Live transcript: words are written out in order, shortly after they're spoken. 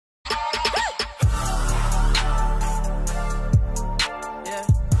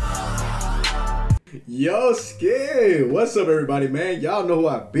Yo, Skid. What's up, everybody, man? Y'all know who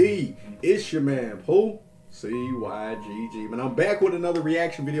I be. It's your man, Pooh. CYGG. Man, I'm back with another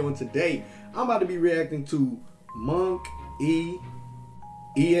reaction video, and today I'm about to be reacting to Monke.Exe.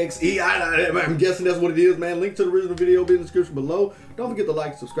 I'm guessing that's what it is, man. Link to the original video will be in the description below. Don't forget to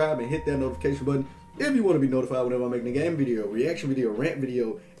like, subscribe, and hit that notification button if you want to be notified whenever I'm making a game video, reaction video, rant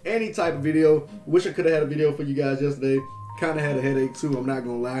video, any type of video. Wish I could have had a video for you guys yesterday. Kind of had a headache too, I'm not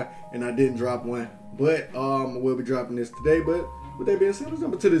gonna lie, and I didn't drop one. But we'll be dropping this today. But with that being said, let's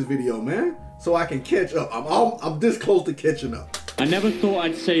jump into this video, man, so I can catch up. I'm this close to catching up. I never thought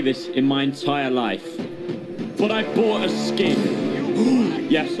I'd say this in my entire life, but I bought a skin.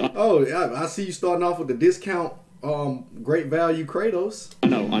 Yes. Oh, yeah, I see you starting off with the discount, great value Kratos. I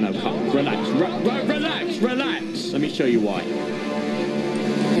know. Come, relax, relax. Let me show you why.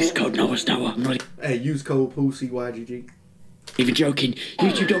 Use code NOAHSNOAH. Hey, use code Pooh, CYGG. Even joking.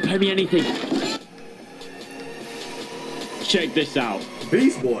 YouTube don't pay me anything. Check this out.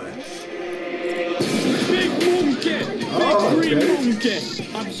 Beast Boy. Big Monke. Oh, Big green okay.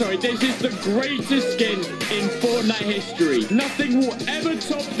 Monke. I'm sorry, this is the greatest skin in Fortnite history. Nothing will ever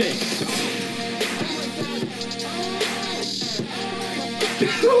top this.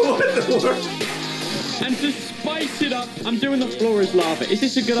 What the world? And to spice it up, I'm doing the floor is lava. Is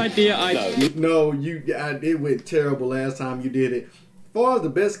this a good idea? No, it went terrible last time you did it. As far as the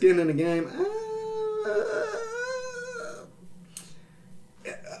best skin in the game,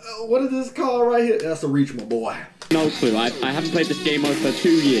 what is this called right here? That's a reach, my boy. No clue. I haven't played this game mode for 2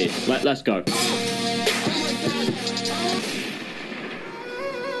 years. Let's go.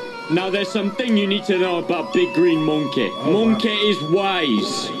 Now there's something you need to know about Big Green Monke. Monke is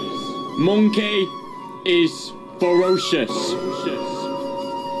wise. Monke is ferocious.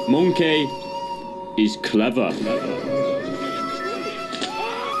 Monke is clever.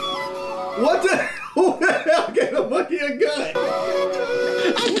 What the? Who the hell gave a monkey a gun?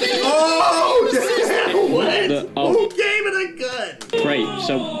 Oh, damn, what? Who gave it a gun? Great,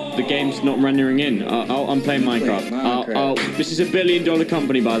 so the game's not rendering in. I'm playing Minecraft. This is $1 billion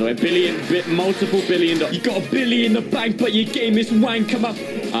company, by the way. Multiple billion dollars. You got $1 billion in the bank, but your game is wank. Come up.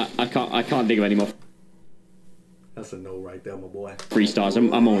 I can't think of any more. That's a no right there, my boy. 3 stars.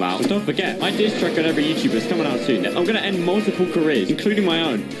 I'm all out. But don't forget, my diss track on every YouTuber is coming out soon. I'm gonna end multiple careers, including my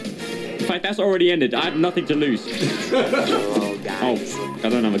own. In fact, that's already ended. I have nothing to lose. Oh, I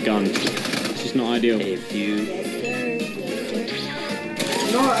don't have a gun. It's just not ideal.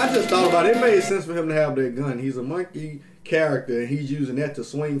 No, I just thought about it. It made sense for him to have that gun. He's a monkey character, and he's using that to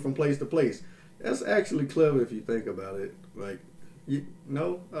swing from place to place. That's actually clever if you think about it. Like,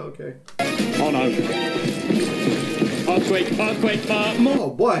 no? Okay. Oh, no. Earthquake. Oh,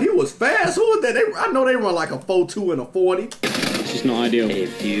 boy, he was fast. Who was that? I know they run like a 4.2 and a 40. It's just not ideal. Who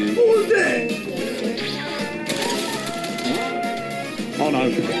was that? Oh,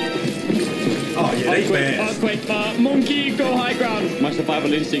 no. Oh, yeah, they fast. Earthquake. Monkey, go high ground. My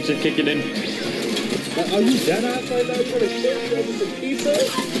survival instincts are kicking in. Are you dead ass right now? You want to kill over some pizza?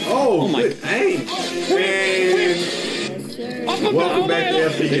 Oh my aim. Man. Welcome back to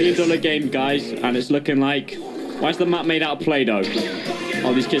FPS. $1 billion game, guys, and it's looking like... Why is the map made out of Play-Doh?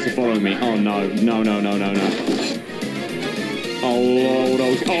 Oh, these kids are following me. Oh, no. No. Oh,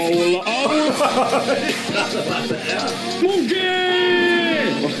 those... Monkey!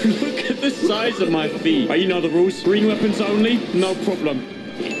 Look at the size of my feet. Oh, you know the rules. Green weapons only. No problem.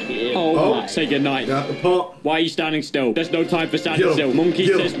 Oh, say goodnight. Got the pump. Why are you standing still? There's no time for standing still. Monkey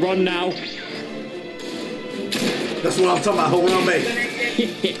says run now. That's what I'm talking about,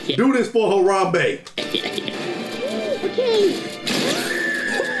 Harambe. Do this for Harambe. Okay.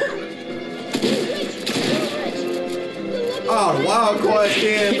 Oh, the wild card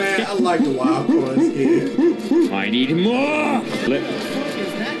skin, man. I like the wild card skin. I need more.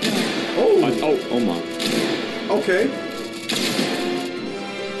 Oh my. Okay.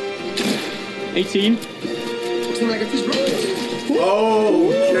 18.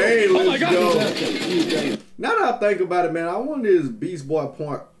 Okay, let's go. God. Now that I think about it, man, I wonder is Beast Boy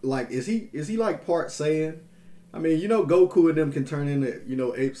part, like, is he like part Saiyan? I mean, you know, Goku and them can turn into, you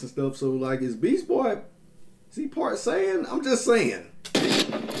know, apes and stuff. So like, is Beast Boy, is he part Saiyan? I'm just saying.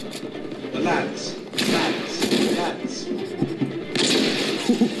 Relax.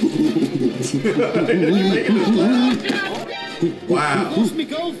 Wow.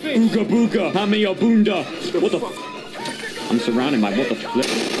 Booga booga. Hammy your bunda. What the I'm surrounded by what the flip.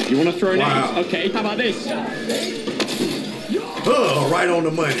 You want to throw names? Okay, how about this? Right on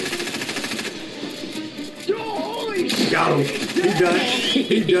the money. Holy Got him. He done.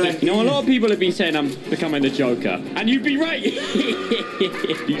 He done. You know, a lot of people have been saying I'm becoming the Joker, and you'd be right.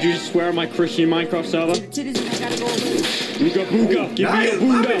 Did you just swear on my Christian Minecraft server? Booga booga, give me a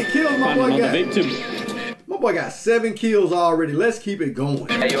booga. How many kills my boy got? Victim. My boy got 7 kills already. Let's keep it going.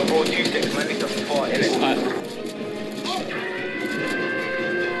 Hey, yo, bro, 2-6, man. It's a fart, innit?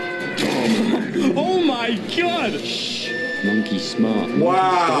 Oh my god! Shh. Monkey smart. Monkey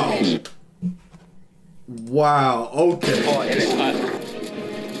Wow. stealthy. Wow. Okay. Fart, innit?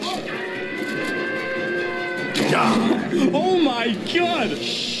 Oh my god!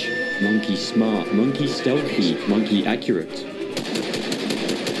 Shh. Monkey smart. Monkey stealthy. Monkey accurate.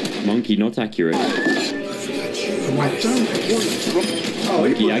 Monkey not accurate. Oh,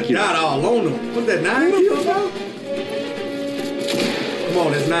 he put accurate. that all on him. What's that, 9 kills now? Come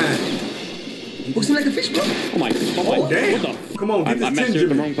on, that's 9. Looks like a fish, bro. Oh my god. Oh, damn. What the? Come on, get I this messed with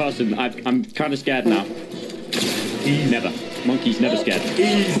the 10, wrong person. I'm kind of scared now. Easy. Never. Monkey's never scared.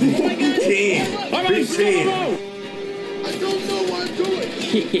 Easy. 10. I'm Big 10. I don't know what I'm doing.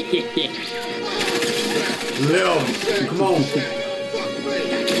 11. Come on.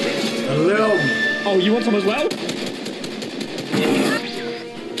 11. Oh, you want some as well?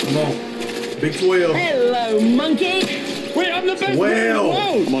 Come on. Big 12. Hello, monkey. Wait, I'm the best player in the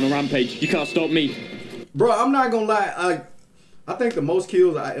world. I'm on a rampage. You can't stop me. Bro, I'm not gonna lie. I think the most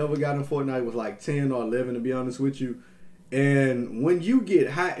kills I ever got in Fortnite was like 10 or 11, to be honest with you. And when you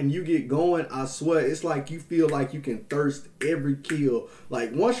get hot and you get going, I swear, it's like you feel like you can thirst every kill.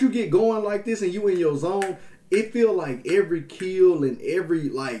 Like, once you get going like this and you in your zone, it feel like every kill and every,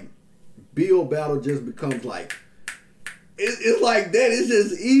 like, build battle just becomes like, it's like that. It's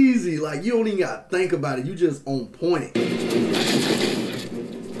just easy. Like, you don't even gotta think about it. You just on point.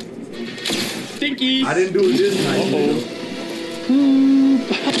 Stinky. I didn't do it this night.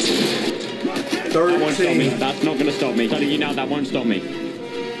 That won't stop me. 13. That's not gonna stop me. Telling you now, that won't stop me.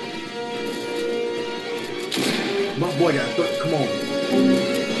 My boy got come on.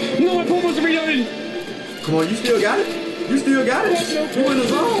 No, my pump wasn't reloaded. Come on, you still got it? You still got it? You in the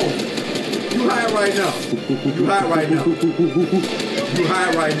zone. You high right now. You high right now. You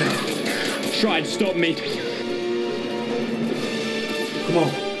high right now. Try and stop me. Come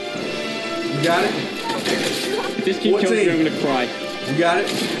on. You got it? If this kid kills me, I'm gonna cry. You got it?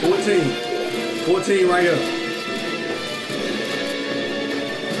 14. 14 right here.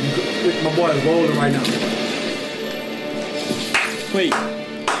 My boy is rolling right now. Wait.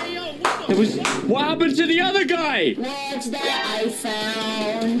 There was. What happened to the other guy? What's that I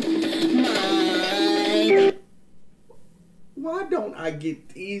found? Mine. Why don't I get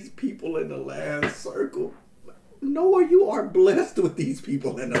these people in the last circle? Noah, you are blessed with these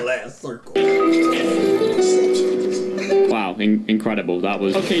people in the last circle. Wow, incredible. That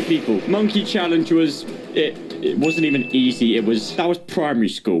was okay, people. Monkey challenge was it wasn't even easy. That was primary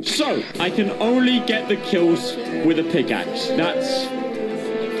school. So I can only get the kills with a pickaxe. That's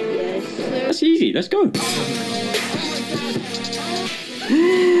easy. Let's go.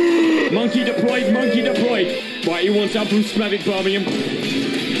 Monkey deployed. Monkey deployed. Right, he wants up from Slavic Birmingham.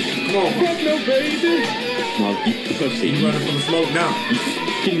 Come on. No, baby. Well, you pussy. You running from the smoke now.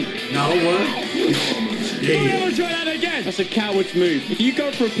 No, don't run. Don't ever try that again! That's a coward's move. If you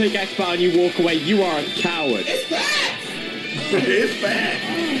go for a pickaxe battle and you walk away, you are a coward. It's bad.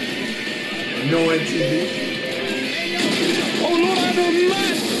 No NTV. Oh Lord, I have a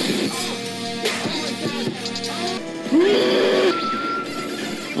mess!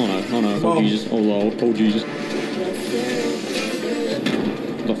 Oh no, oh Jesus, oh Lord, oh Jesus.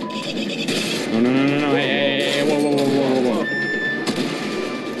 No, hey, whoa.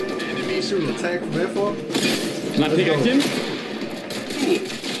 Enemy shooting attack from that far? Can I pickaxe him?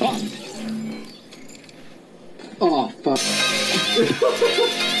 Oh, fuck.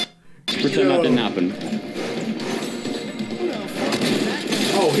 Pretend that didn't happen.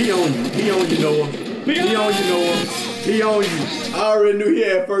 Oh, he on you. He on you, Noah. He on you, Noah. He on you. I already knew he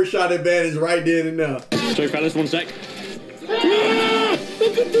had first shot advantage right then and there. Sorry, fellas, 1 sec.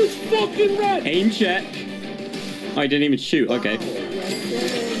 Look at this fucking rat. Aim check. Oh, he didn't even shoot. Okay.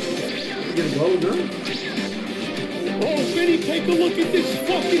 Get a goal gun. Oh, Vinny, take a look at this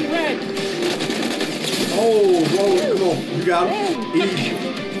fucking rat. Oh, whoa, come on. You got him. Easy.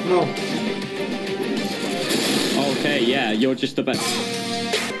 Come on. Okay, yeah, you're just the best.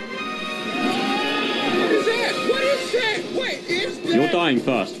 What is that? What is that? What is that? You're dying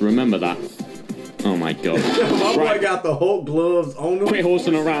first. Remember that. Oh my god. My boy got the Hulk gloves on him. Quit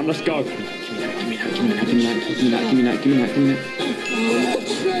horsing around. Let's go. Give me that. You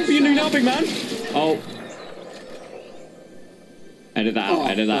can do nothing, man. Oh. Edit that out.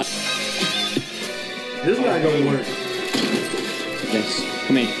 Edit that. This is not gonna work. Yes.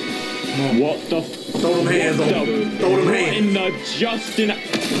 Come here. Come on. What the? Throw them hands on him. Throw them hands. In the Justin.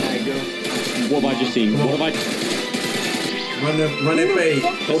 What have I just seen? What have I? Run that fade.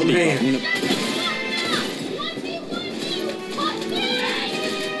 Throw them hands.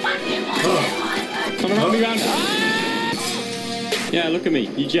 Come around me round. Ah! Yeah, look at me.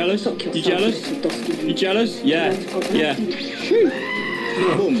 You jealous? You jealous? You jealous? Yeah. Yeah.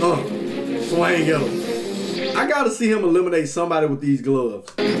 Swing at him. I gotta see him eliminate somebody with these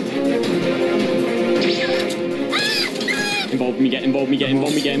gloves. Involve me, get. Come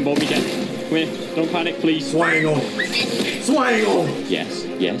here. Don't panic, please. Swing on him. Swing on him. Yes.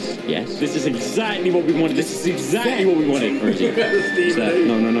 This is exactly what we wanted. This is exactly what we wanted. Where is he?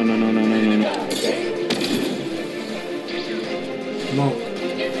 No. Come on.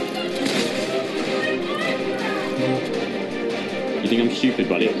 You think I'm stupid,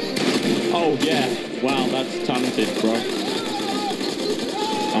 buddy? Oh, yeah. Wow, that's talented, bro.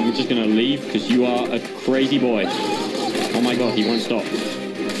 I'm just gonna leave because you are a crazy boy. Oh my god, he won't stop.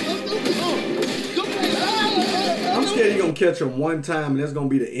 I'm scared you're gonna catch him one time and that's gonna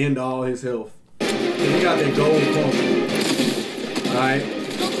be the end of all his health. He got that gold pump. Alright.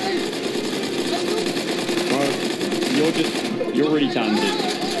 Bro, you're really talented.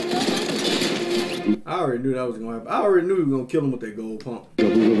 I already knew that was gonna happen. I already knew he was gonna kill him with that gold pump.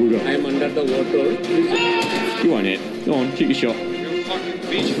 I'm under the water. You want it? Go on, shoot your shot. You're fucking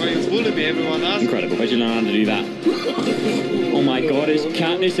bitch, why you bullying me? Everyone else. Incredible. Where'd you learn how to do that? Oh my god, it's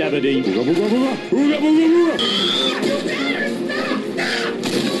Katniss Everdeen.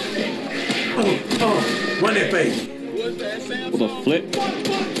 Run that face. What the flip? Oh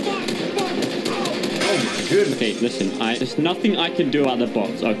my goodness. Okay, listen, there's nothing I can do out the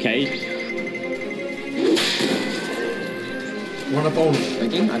box, okay? Run up on him.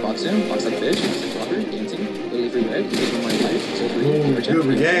 Thinking, I box him, box like fish, box like rocker, dancing, literally free red, taking my life, so free, Ooh, good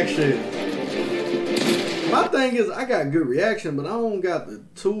reaction. My thing is, I got good reaction, but I don't got the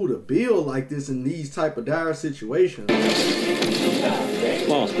tool to build like this in these type of dire situations.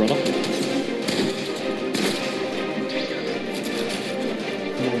 Lost, brother.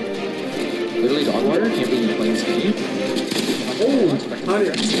 Literally dog water, can't believe you're playing this game. Oh,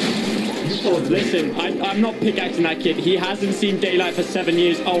 honey. Listen, I'm not pickaxing that kid. He hasn't seen daylight for 7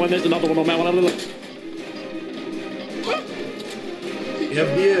 years. Oh, and there's another one on my one.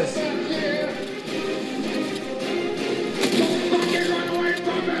 FBS.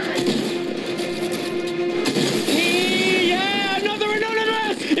 Yeah, another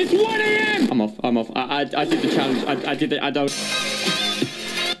anonymous! It's 1 AM! I'm off. I did the challenge. I did it. I don't.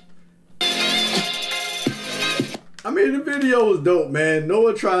 I mean, the video was dope, man.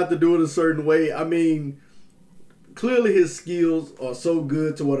 Noah tried to do it a certain way. I mean, clearly his skills are so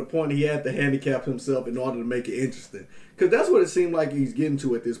good to what a point he had to handicap himself in order to make it interesting. Because that's what it seemed like he's getting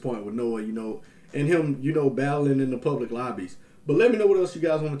to at this point with Noah, you know, and him, you know, battling in the public lobbies. But let me know what else you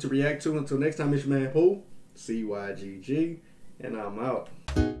guys want me to react to. Until next time, it's your man, Pooh, CYGG, and I'm out.